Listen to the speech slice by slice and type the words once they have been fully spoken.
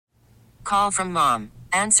Call from mom.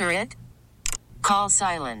 Answer it. Call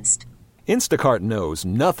silenced. Instacart knows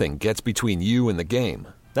nothing gets between you and the game.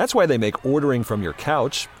 That's why they make ordering from your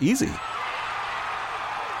couch easy.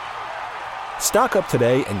 Stock up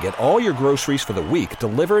today and get all your groceries for the week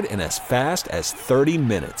delivered in as fast as 30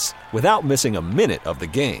 minutes without missing a minute of the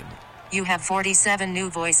game. You have 47 new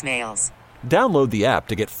voicemails. Download the app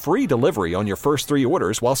to get free delivery on your first 3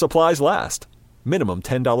 orders while supplies last. Minimum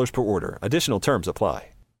 $10 per order. Additional terms apply.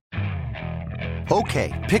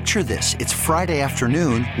 Okay, picture this. It's Friday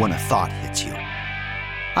afternoon when a thought hits you.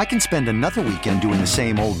 I can spend another weekend doing the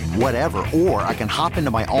same old whatever, or I can hop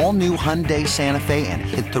into my all-new Hyundai Santa Fe and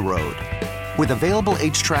hit the road. With available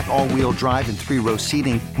H-Track all-wheel drive and 3-row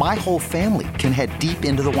seating, my whole family can head deep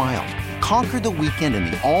into the wild. Conquer the weekend in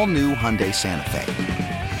the all-new Hyundai Santa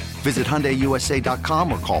Fe. Visit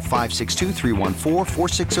HyundaiUSA.com or call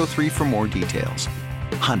 562-314-4603 for more details.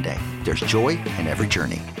 Hyundai, there's joy in every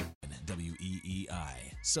journey.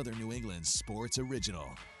 WEEI, Southern New England's sports original.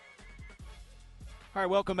 All right,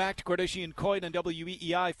 welcome back to Cordischi and Coit on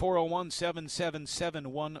WEEI,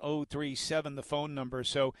 401-777-1037, the phone number.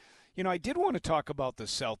 So, I did want to talk about the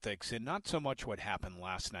Celtics and not so much what happened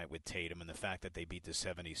last night with Tatum and the fact that they beat the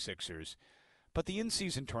 76ers, but the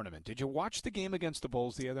in-season tournament. Did you watch the game against the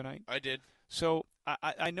Bulls the other night? I did. So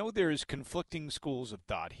I know there's conflicting schools of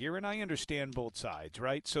thought here, and I understand both sides,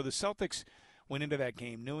 right? So the Celtics went into that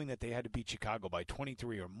game knowing that they had to beat Chicago by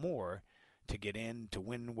 23 or more to get in, to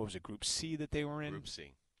win, what was it, Group C that they were in? Group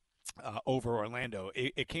C. Over Orlando.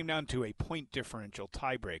 It came down to a point differential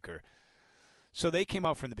tiebreaker. So they came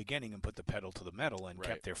out from the beginning and put the pedal to the metal and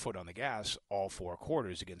kept their foot on the gas all 4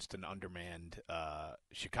 quarters against an undermanned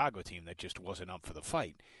Chicago team that just wasn't up for the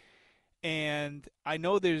fight. And I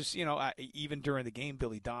know there's, even during the game,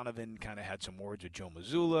 Billy Donovan kind of had some words with Joe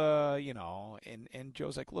Mazzulla, and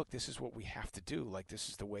Joe's like, look, this is what we have to do. Like, this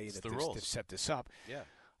is the way that to set this up. Yeah.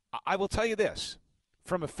 I will tell you this.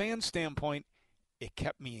 From a fan standpoint, it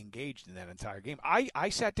kept me engaged in that entire game. I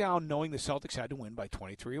sat down knowing the Celtics had to win by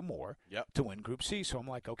 23 or more to win Group C. So I'm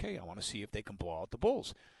like, okay, I want to see if they can blow out the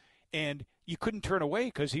Bulls. And you couldn't turn away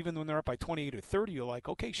because even when they're up by 28 or 30, you're like,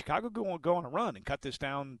 okay, Chicago go on a run and cut this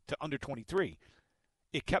down to under 23.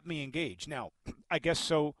 It kept me engaged. Now, I guess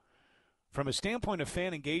so from a standpoint of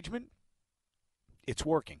fan engagement, it's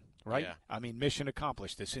working, right? Yeah. I mean, mission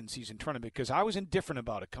accomplished, this in-season tournament, because I was indifferent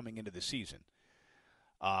about it coming into the season.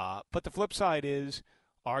 But the flip side is,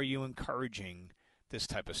 are you encouraging this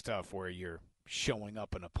type of stuff where you're showing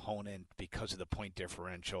up an opponent because of the point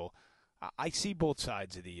differential? I see both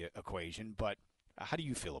sides of the equation, but how do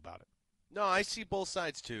you feel about it? No, I see both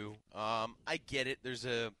sides too. I get it. There's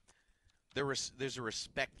a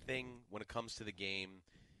respect thing when it comes to the game.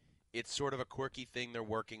 It's sort of a quirky thing they're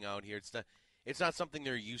working out here. It's not something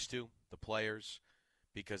they're used to, the players,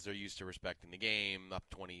 because they're used to respecting the game, up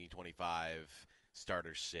 20, 25,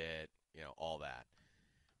 starters sit, all that.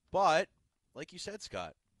 But, like you said,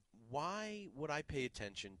 Scott, why would I pay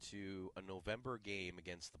attention to a November game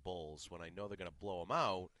against the Bulls when I know they're going to blow them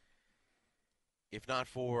out, if not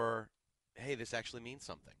for, hey, this actually means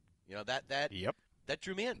something? That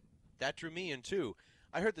drew me in. That drew me in, too.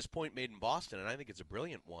 I heard this point made in Boston, and I think it's a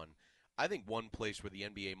brilliant one. I think one place where the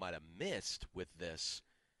NBA might have missed with this,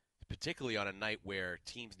 particularly on a night where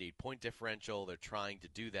teams need point differential, they're trying to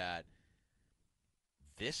do that,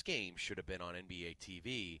 this game should have been on NBA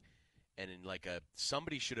TV. And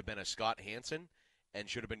somebody should have been a Scott Hansen and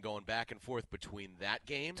should have been going back and forth between that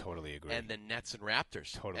game Totally agree. and the Nets and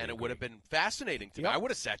Raptors. Totally and it agree. would have been fascinating to me. I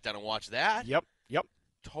would have sat down and watched that. Yep.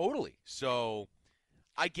 Totally. So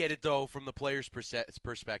I get it, though, from the players'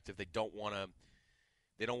 perspective. They don't want to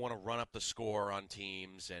run up the score on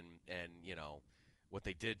teams and what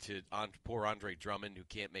they did to poor Andre Drummond, who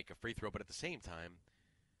can't make a free throw. But at the same time,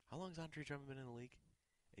 how long has Andre Drummond been in the league?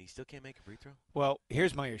 And he still can't make a free throw? Well,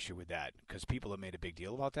 here's my issue with that, because people have made a big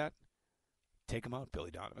deal about that. Take him out, Billy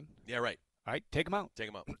Donovan. Yeah, right. All right, take him out. Take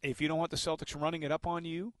him out. If you don't want the Celtics running it up on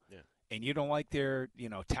you, and you don't like their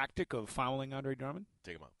tactic of fouling Andre Drummond,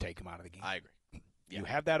 take him out. Take him out of the game. I agree. Yeah. You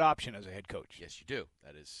have that option as a head coach. Yes, you do.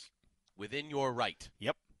 That is within your right.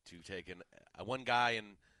 Yep. To take one guy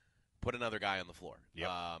and put another guy on the floor. Yep.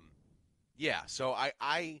 So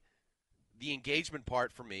the engagement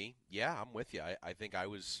part for me, I'm with you. I think I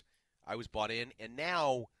was bought in, and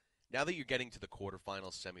now that you're getting to the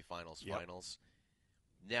quarterfinals, semifinals, finals,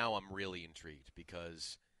 now I'm really intrigued,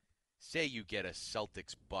 because say you get a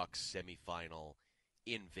Celtics-Bucks semifinal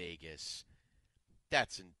in Vegas,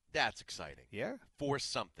 that's exciting. Yeah. For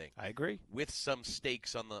something. I agree. With some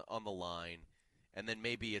stakes on the line, and then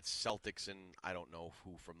maybe it's Celtics and I don't know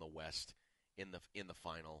who from the West in the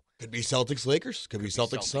final. Could be Celtics Lakers. Could be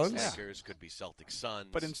Celtics Suns. Lakers, could be Celtics Suns.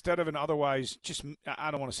 But instead of an otherwise just,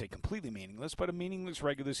 I don't want to say completely meaningless, but a meaningless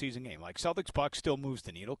regular season game. Like Celtics Bucks still moves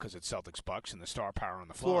the needle because it's Celtics Bucks and the star power on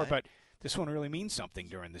the floor, but this one really means something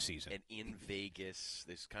during the season. And in Vegas,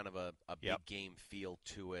 there's kind of a big game feel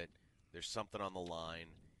to it. There's something on the line.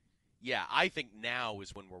 Yeah, I think now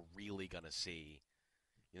is when we're really going to see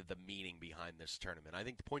the meaning behind this tournament. I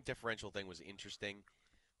think the point differential thing was interesting.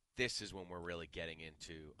 This is when we're really getting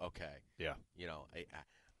into, I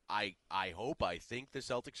think the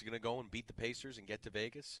Celtics are going to go and beat the Pacers and get to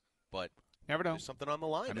Vegas, but never know. There's something on the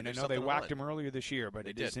line. I mean, I know they whacked him earlier this year, but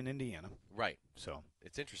it is in Indiana. Right. So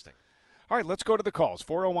it's interesting. All right, let's go to the calls.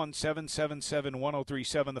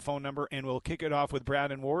 401-777-1037, the phone number, and we'll kick it off with Brad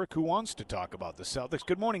and Warwick, who wants to talk about the Celtics.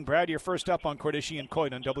 Good morning, Brad. You're first up on Cordischi and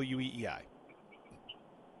Coit on WEEI.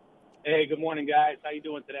 Hey, good morning, guys. How you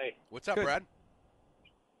doing today? What's up, Good. Brad?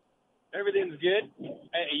 Everything's good.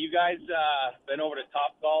 Hey, you guys been over to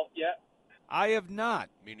Topgolf yet? I have not.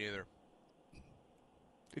 Me neither.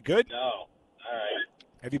 Good? No. All right.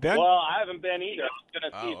 Have you been? Well, I haven't been either. I was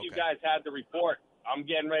going to see if you okay. guys had the report. I'm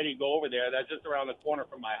getting ready to go over there. That's just around the corner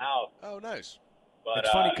from my house. Oh, nice. But It's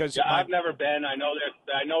funny 'cause I've never been. I know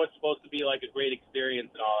it's supposed to be like a great experience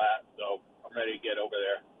and all that. So I'm ready to get over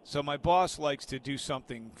there. So my boss likes to do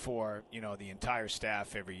something for, the entire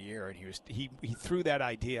staff every year, and he threw that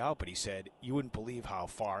idea out, but he said, you wouldn't believe how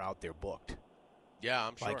far out they're booked. Yeah,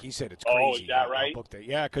 I'm sure. Like he said, it's Oh, crazy. is that how right? booked they,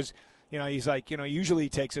 yeah, because, he's like, usually he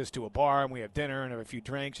takes us to a bar and we have dinner and have a few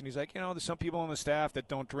drinks, and he's like, there's some people on the staff that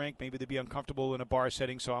don't drink. Maybe they'd be uncomfortable in a bar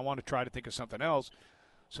setting, so I want to try to think of something else.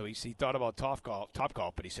 So he thought about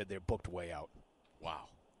Topgolf, but he said they're booked way out. Wow.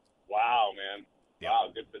 Wow, man. Yeah. Wow,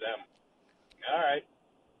 good for them.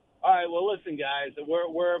 All right, well, listen, guys,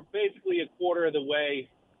 we're basically a quarter of the way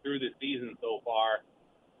through the season so far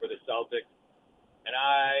for the Celtics, and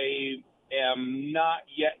I am not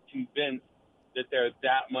yet convinced that they're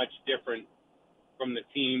that much different from the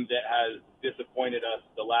team that has disappointed us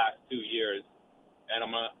the last 2 years,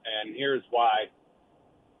 and here's why.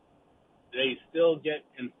 They still get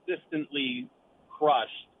consistently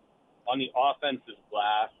crushed on the offensive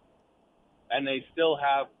glass, and they still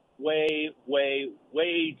have way, way,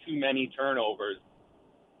 way too many turnovers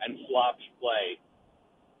and sloppy play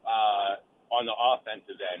on the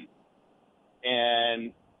offensive end.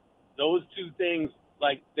 And those two things,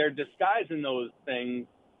 like, they're disguising those things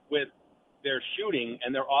with their shooting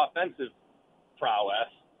and their offensive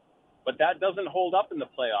prowess, but that doesn't hold up in the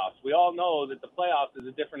playoffs. We all know that the playoffs is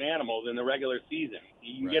a different animal than the regular season.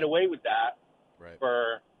 You can get away with that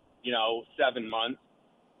for, 7 months.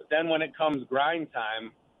 But then when it comes grind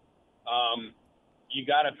time, you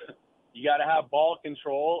gotta have ball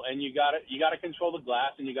control, and you gotta control the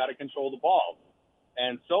glass, and you gotta control the ball.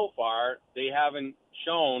 And so far, they haven't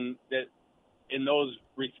shown that in those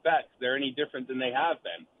respects they're any different than they have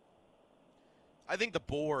been. I think the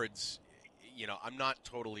boards, I'm not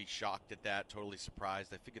totally shocked at that, totally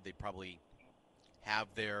surprised. I figured they'd probably have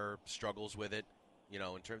their struggles with it, in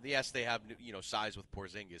terms of, yes, they have, size with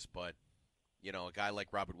Porzingis, but, a guy like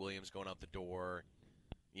Robert Williams going out the door,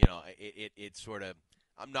 it's sort of,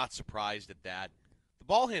 I'm not surprised at that. The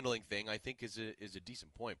ball handling thing, I think, is a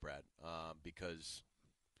decent point, Brad, because,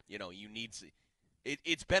 you need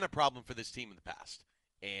it's been a problem for this team in the past,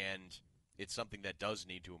 and it's something that does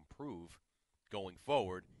need to improve going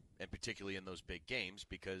forward, and particularly in those big games,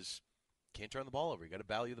 because you can't turn the ball over. You got to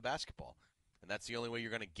value the basketball, and that's the only way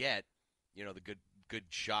you're going to get, the good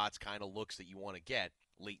shots, kind of looks that you want to get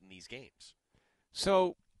late in these games.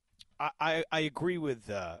 So I agree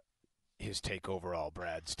with his take overall,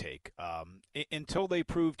 Brad's take. Until they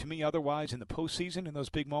prove to me otherwise in the postseason, in those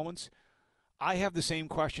big moments, I have the same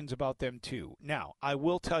questions about them too. Now, I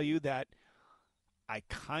will tell you that I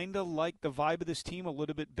kind of like the vibe of this team a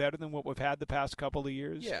little bit better than what we've had the past couple of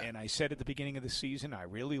years. Yeah. And I said at the beginning of the season, I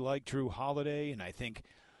really like Drew Holiday, and I think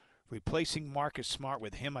replacing Marcus Smart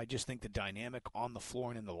with him, I just think the dynamic on the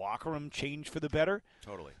floor and in the locker room changed for the better.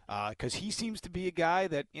 Totally. Because he seems to be a guy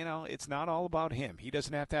that, it's not all about him. He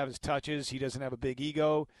doesn't have to have his touches. He doesn't have a big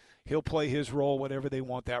ego. He'll play his role, whatever they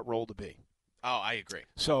want that role to be. Oh, I agree.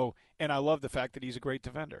 So, and I love the fact that he's a great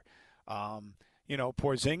defender.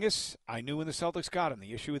 Porzingis, I knew when the Celtics got him,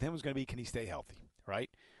 the issue with him was going to be, can he stay healthy,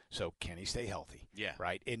 right? So can he stay healthy? Yeah.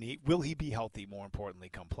 Right? And will he be healthy, more importantly,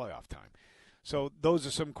 come playoff time? So those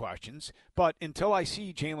are some questions. But until I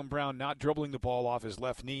see Jaylen Brown not dribbling the ball off his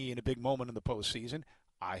left knee in a big moment in the postseason,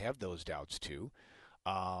 I have those doubts too.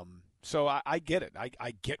 So I get it.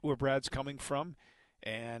 I get where Brad's coming from.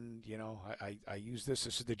 And, I use this.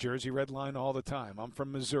 This is the Jersey Red line all the time. I'm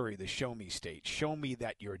from Missouri, the show me state. Show me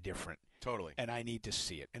that you're different. Totally. And I need to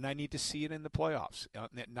see it. And I need to see it in the playoffs.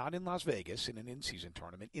 Not in Las Vegas in an in-season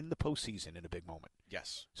tournament, in the postseason in a big moment.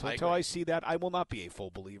 Yes. So until I see that, I will not be a full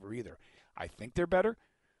believer either. I think they're better,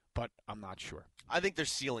 but I'm not sure. I think their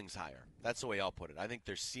ceiling's higher. That's the way I'll put it. I think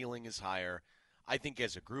their ceiling is higher. I think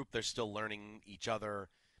as a group, they're still learning each other.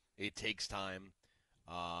 It takes time.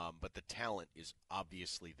 But the talent is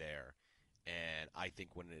obviously there, and I think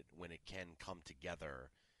when it can come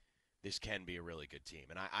together, this can be a really good team.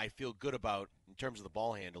 And I feel good about, in terms of the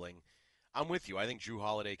ball handling, I'm with you. I think Drew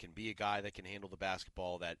Holiday can be a guy that can handle the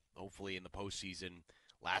basketball, that hopefully in the postseason,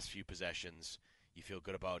 last few possessions, you feel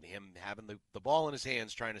good about him having the ball in his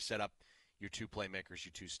hands, trying to set up your two playmakers,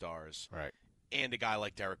 your two stars. Right. And a guy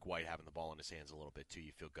like Derek White having the ball in his hands a little bit too.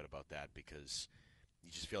 You feel good about that because you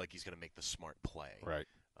just feel like he's going to make the smart play. Right.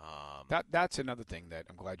 That's another thing that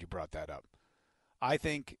I'm glad you brought that up. I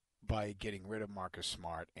think by getting rid of Marcus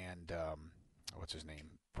Smart and what's his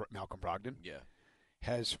name, Malcolm Brogdon,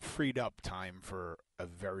 has freed up time for a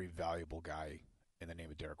very valuable guy in the name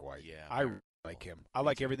of Derek White. Yeah, I like him. I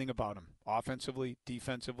like everything about him, offensively,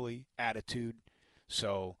 defensively, attitude.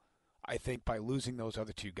 So I think by losing those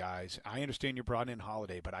other two guys, I understand you brought in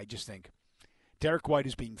Holiday, but I just think Derek White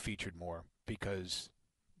is being featured more because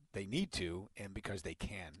they need to and because they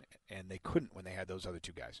can, and they couldn't when they had those other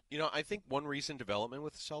two guys. I think one recent development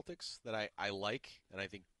with the Celtics that I like and I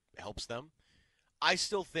think helps them, I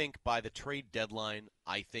still think by the trade deadline,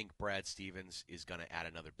 I think Brad Stevens is going to add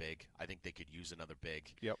another big. I think they could use another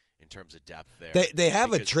big in terms of depth there. They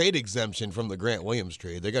have a trade exemption from the Grant Williams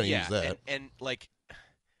trade. They're going to use that. And like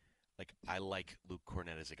I like Luke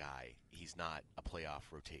Cornett as a guy. He's not a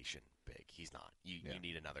playoff rotation big. He's not. You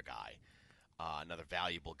need another guy. Another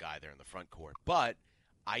valuable guy there in the front court. But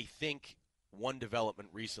I think one development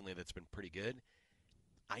recently that's been pretty good,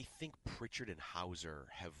 I think Pritchard and Hauser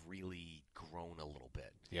have really grown a little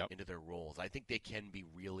bit into their roles. I think they can be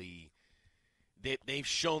really – they've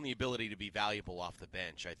shown the ability to be valuable off the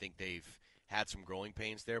bench. I think they've had some growing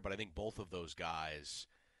pains there, but I think both of those guys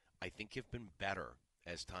I think have been better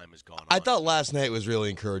as time has gone on. I thought last night was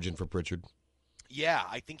really encouraging for Pritchard. Yeah,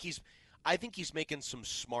 I think he's making some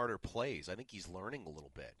smarter plays. I think he's learning a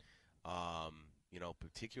little bit.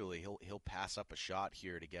 Particularly he'll pass up a shot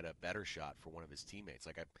here to get a better shot for one of his teammates.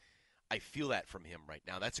 Like I feel that from him right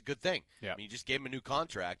now. That's a good thing. Yeah. I mean, you just gave him a new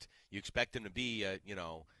contract. You expect him to be a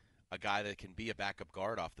guy that can be a backup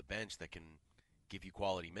guard off the bench that can give you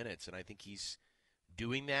quality minutes, and I think he's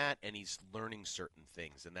doing that and he's learning certain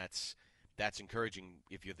things, and that's encouraging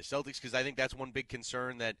if you're the Celtics, because I think that's one big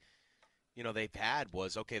concern that they've had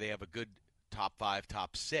was, okay, they have a good top 5,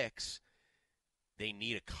 top 6. They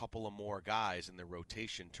need a couple of more guys in their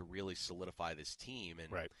rotation to really solidify this team. And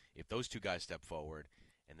if those two guys step forward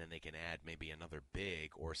and then they can add maybe another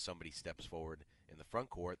big or somebody steps forward in the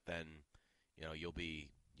front court, then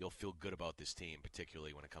you'll feel good about this team,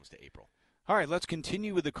 particularly when it comes to April. All right, let's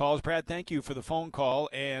continue with the calls. Brad, thank you for the phone call.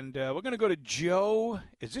 And we're going to go to Joe.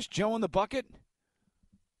 Is this Joe in the bucket?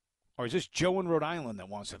 Or is this Joe in Rhode Island that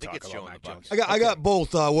wants to talk about Mac Jones? I got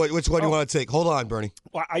both. Which one do you want to take? Hold on, Bernie.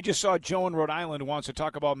 Well, I just saw Joe in Rhode Island who wants to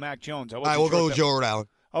talk about Mac Jones. All right, we'll go with Joe Rhode Island.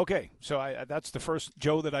 Okay, so that's the first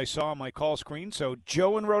Joe that I saw on my call screen. So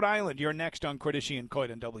Joe in Rhode Island, you're next on Cordischi and Coit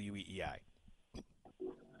on WEEI.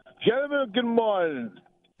 Gentlemen, good morning.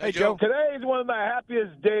 Hey, Joe. Today is one of my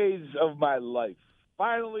happiest days of my life.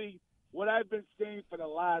 Finally, what I've been saying for the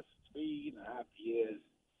last 3.5 years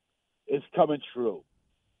is coming true.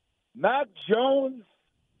 Mac Jones,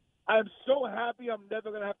 I'm so happy I'm never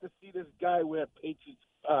going to have to see this guy wear Patriots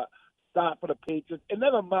start for the Patriots. And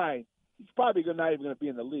never mind, he's probably not even going to be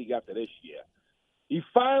in the league after this year. We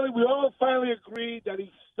all finally agreed that he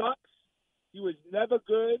sucks. He was never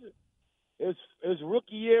good. His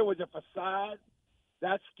rookie year was a facade.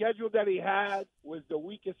 That schedule that he had was the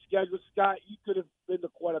weakest schedule. Scott, you could have been the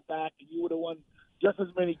quarterback and you would have won just as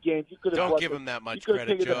many games. You could have. Don't give him that much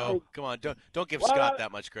credit, Joe. Come on, don't give Scott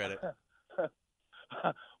that much credit.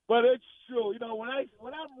 But it's true.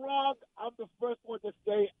 When I'm wrong, I'm the first one to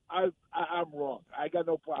say I'm wrong. I got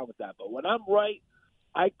no problem with that. But when I'm right,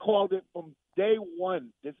 I called it from day one.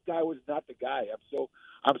 This guy was not the guy.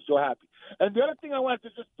 I'm so happy. And the other thing I wanted to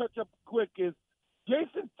just touch up quick is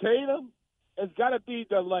Jason Tatum has got to be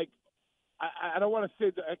the I don't want to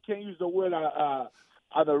say I can't use the word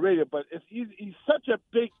on the radio, but he's such a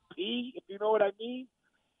big P, if you know what I mean.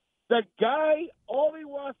 The guy, all he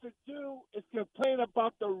wants to do is complain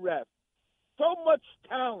about the ref. So much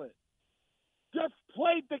talent. Just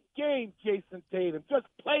play the game, Jason Tatum. Just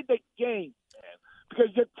play the game, man. Because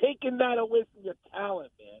you're taking that away from your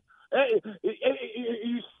talent, man.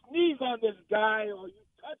 You sneeze on this guy or you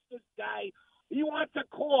touch this guy, he wants a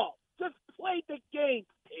call. Just play the game,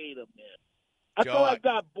 Tatum, man. That's Joe, all I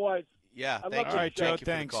got, boys. Yeah, I thank love you. All right, Joe, Thank you for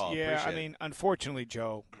the thanks. call. Yeah, Appreciate I mean, unfortunately,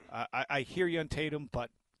 Joe, I hear you on Tatum, but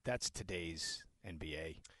that's today's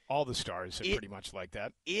NBA. All the stars are pretty much like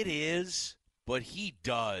that. It is, but he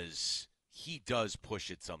does push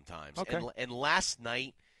it sometimes. Okay. And last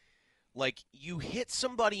night, like, you hit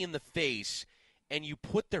somebody in the face and you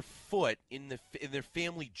put their foot in their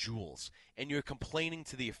family jewels and you're complaining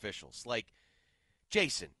to the officials. Like,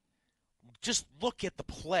 Jason, just look at the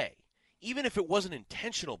play. Even if it wasn't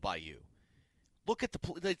intentional by you, look at the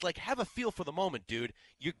play. Like, have a feel for the moment, dude.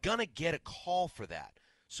 You're gonna get a call for that.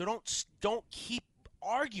 So don't keep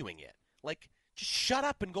arguing it. Like, just shut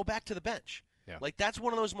up and go back to the bench. Yeah. Like, that's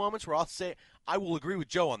one of those moments where I'll say I will agree with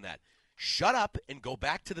Joe on that. Shut up and go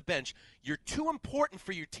back to the bench. You're too important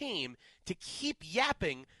for your team to keep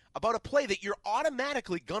yapping about a play that you're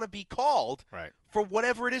automatically gonna be called for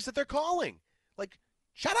whatever it is that they're calling. Like,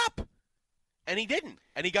 shut up. And he didn't.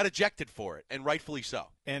 And he got ejected for it, and rightfully so.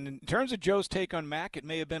 And in terms of Joe's take on Mac, it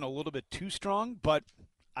may have been a little bit too strong, but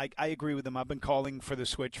I agree with him. I've been calling for the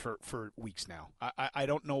switch for weeks now. I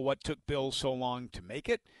don't know what took Bill so long to make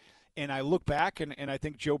it. And I look back, and I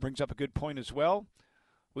think Joe brings up a good point as well.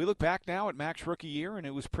 We look back now at Mac's rookie year, and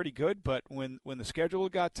it was pretty good. But when the schedule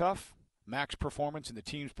got tough, Mac's performance and the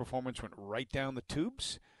team's performance went right down the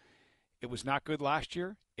tubes. It was not good last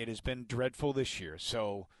year. It has been dreadful this year.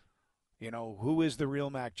 So, who is the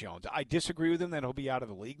real Mac Jones? I disagree with him that he'll be out of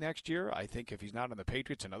the league next year. I think if he's not on the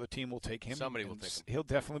Patriots, another team will take him. Somebody will take him. He'll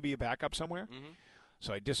definitely be a backup somewhere. Mm-hmm.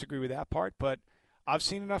 So I disagree with that part. But I've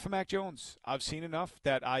seen enough of Mac Jones. I've seen enough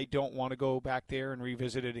that I don't want to go back there and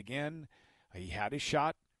revisit it again. He had his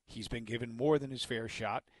shot. He's been given more than his fair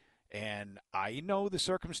shot. And I know the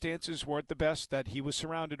circumstances weren't the best that he was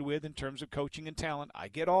surrounded with in terms of coaching and talent. I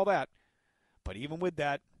get all that. But even with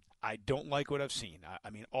that, I don't like what I've seen.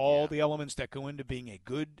 I mean, all the elements that go into being a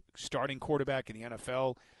good starting quarterback in the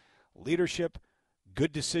NFL, leadership,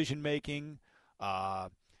 good decision-making,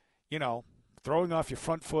 throwing off your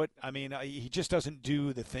front foot. I mean, he just doesn't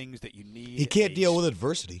do the things that you need. He can't deal with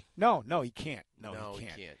adversity. No, he can't. No, he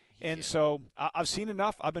can't. And so I've seen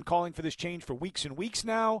enough. I've been calling for this change for weeks and weeks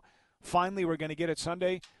now. Finally, we're going to get it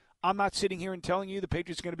Sunday. I'm not sitting here and telling you the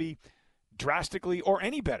Patriots are going to be drastically or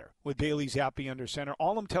any better with Bailey Zappi under center.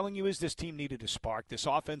 All I'm telling you is this team needed a spark. This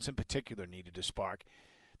offense in particular needed a spark.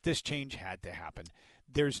 This change had to happen.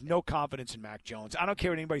 There's no confidence in Mac Jones. I don't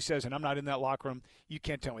care what anybody says, and I'm not in that locker room. You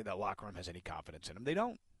can't tell me that locker room has any confidence in him. They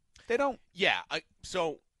don't. Yeah.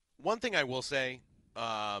 So one thing I will say,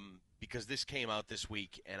 because this came out this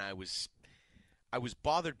week, and I was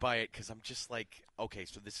bothered by it because I'm just like, okay,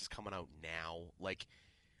 so this is coming out now. Like,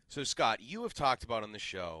 so Scott, you have talked about on the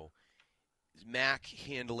show Mac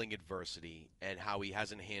handling adversity and how he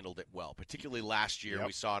hasn't handled it well, particularly last year. Yep.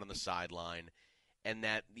 We saw it on the sideline, and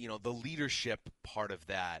that, the leadership part of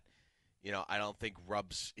that, I don't think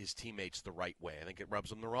rubs his teammates the right way. I think it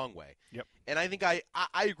rubs them the wrong way. Yep. And I think I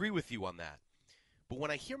agree with you on that. But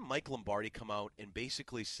when I hear Mike Lombardi come out and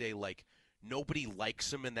basically say, like, nobody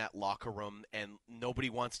likes him in that locker room and nobody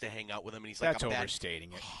wants to hang out with him, and he's like That's a bad,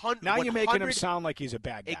 overstating it. Now you're making him sound like he's a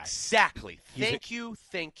bad guy. Exactly. Thank you.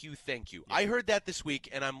 Yeah. I heard that this week,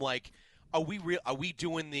 and I'm like, are we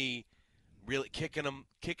doing the really kicking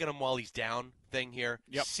him while he's down thing here?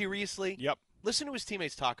 Yep. Seriously? Yep. Listen to his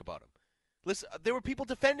teammates talk about him. Listen, there were people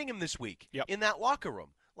defending him this week in that locker room.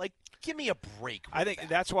 Like, give me a break. I think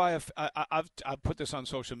that's why I've put this on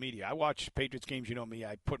social media. I watch Patriots games. You know me.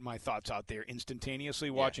 I put my thoughts out there instantaneously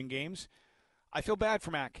watching games. I feel bad for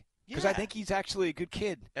Mac because I think he's actually a good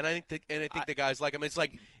kid. And I think the guys like him. It's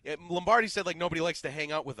like Lombardi said, like, nobody likes to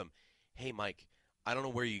hang out with him. Hey, Mike, I don't know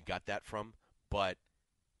where you got that from, but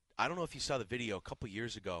I don't know if you saw the video a couple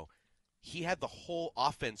years ago. He had the whole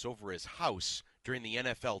offense over his house during the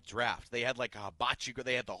NFL draft. They had like a hibachi.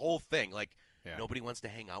 They had the whole thing. Like, nobody wants to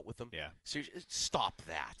hang out with him. Yeah. Seriously, stop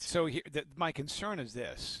that. So my concern is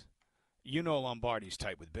this. Lombardi's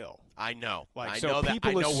tight with Bill. I know. Like, I so know that.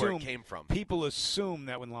 people I know assume, where it came from. People assume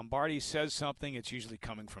that when Lombardi says something, it's usually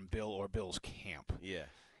coming from Bill or Bill's camp. Yeah.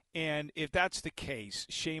 And if that's the case,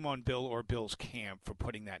 shame on Bill or Bill's camp for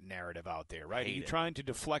putting that narrative out there, right? Are you trying to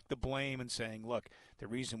deflect the blame and saying, look, the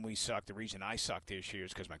reason we suck, the reason I suck this year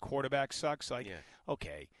is because my quarterback sucks? Like,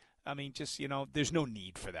 okay. I mean, just, there's no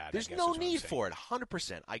need for that. There's no need for it,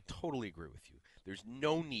 100%. I totally agree with you. There's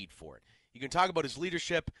no need for it. You can talk about his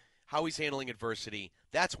leadership, how he's handling adversity.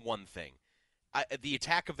 That's one thing. The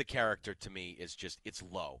attack of the character, to me, is just, it's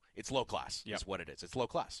low. It's low class is what it is. It's low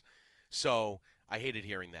class. So I hated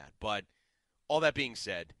hearing that. But all that being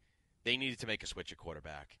said, they needed to make a switch at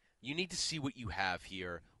quarterback. You need to see what you have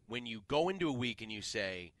here when you go into a week and you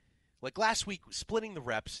say, like last week, splitting the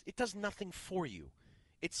reps, it does nothing for you.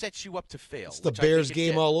 It sets you up to fail. It's the Bears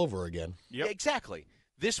game all over again. Yep. Yeah, exactly.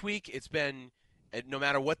 This week, it's been, no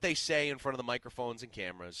matter what they say in front of the microphones and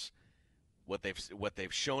cameras, what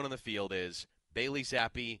they've shown on the field is, Bailey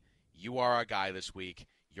Zappi, you are our guy this week.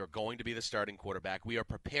 You're going to be the starting quarterback. We are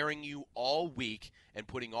preparing you all week and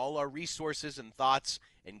putting all our resources and thoughts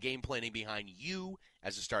and game planning behind you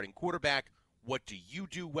as a starting quarterback. What do you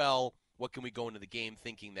do well? What can we go into the game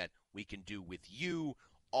thinking that we can do with you?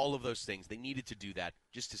 All of those things. They needed to do that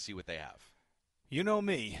just to see what they have. You know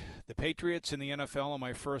me. The Patriots and the NFL are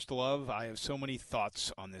my first love. I have so many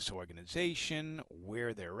thoughts on this organization,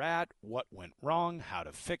 where they're at, what went wrong, how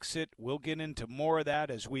to fix it. We'll get into more of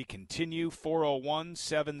that as we continue.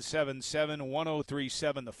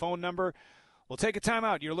 401-777-1037, the phone number. We'll take a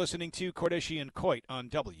timeout. You're listening to Cordischi and Coit on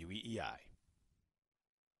WEEI.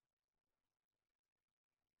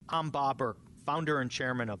 I'm Bob Burke, founder and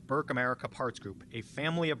chairman of Burke America Parts Group, a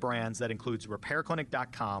family of brands that includes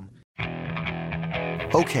RepairClinic.com.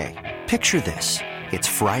 Okay, picture this. It's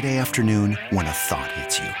Friday afternoon when a thought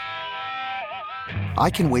hits you. I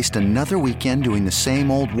can waste another weekend doing the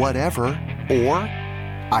same old whatever, or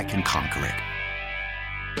I can conquer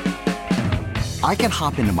it. I can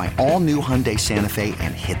hop into my all-new Hyundai Santa Fe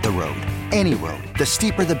and hit the road. Any road. The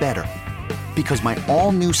steeper, the better. Because my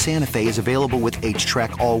all-new Santa Fe is available with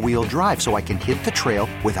H-Track all-wheel drive, so I can hit the trail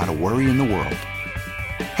without a worry in the world.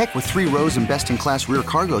 Heck, with 3 rows and best-in-class rear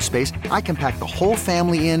cargo space, I can pack the whole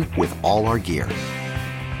family in with all our gear.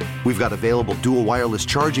 We've got available dual wireless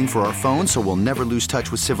charging for our phones, so we'll never lose touch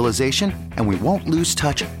with civilization, and we won't lose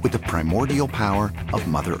touch with the primordial power of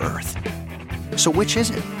Mother Earth. So which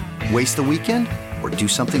is it? Waste the weekend or do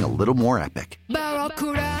something a little more epic?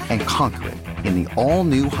 And conquer it in the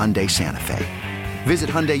all-new Hyundai Santa Fe. Visit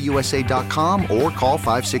HyundaiUSA.com or call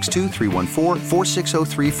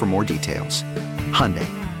 562-314-4603 for more details. Hyundai,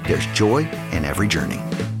 there's joy in every journey.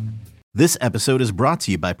 This episode is brought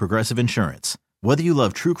to you by Progressive Insurance. Whether you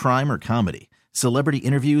love true crime or comedy, celebrity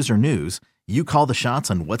interviews or news, you call the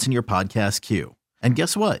shots on what's in your podcast queue. And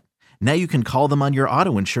guess what? Now you can call them on your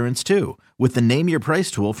auto insurance too with the Name Your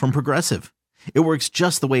Price tool from Progressive. It works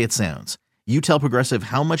just the way it sounds. You tell Progressive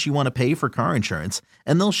how much you want to pay for car insurance,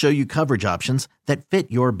 and they'll show you coverage options that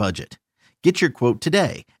fit your budget. Get your quote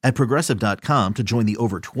today at Progressive.com to join the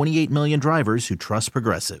over 28 million drivers who trust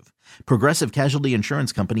Progressive. Progressive Casualty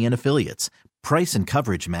Insurance Company and Affiliates. Price and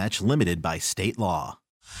coverage match limited by state law.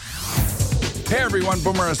 Hey everyone,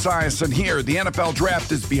 Boomer Esiason here. The NFL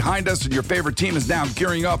Draft is behind us and your favorite team is now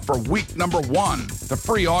gearing up for week number 1. The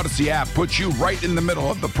free Odyssey app puts you right in the middle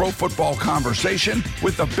of the pro football conversation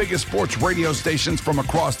with the biggest sports radio stations from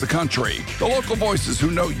across the country. The local voices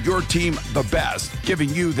who know your team the best,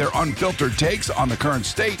 giving you their unfiltered takes on the current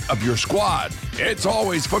state of your squad. It's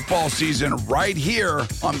always football season right here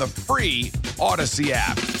on the free Odyssey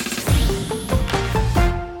app.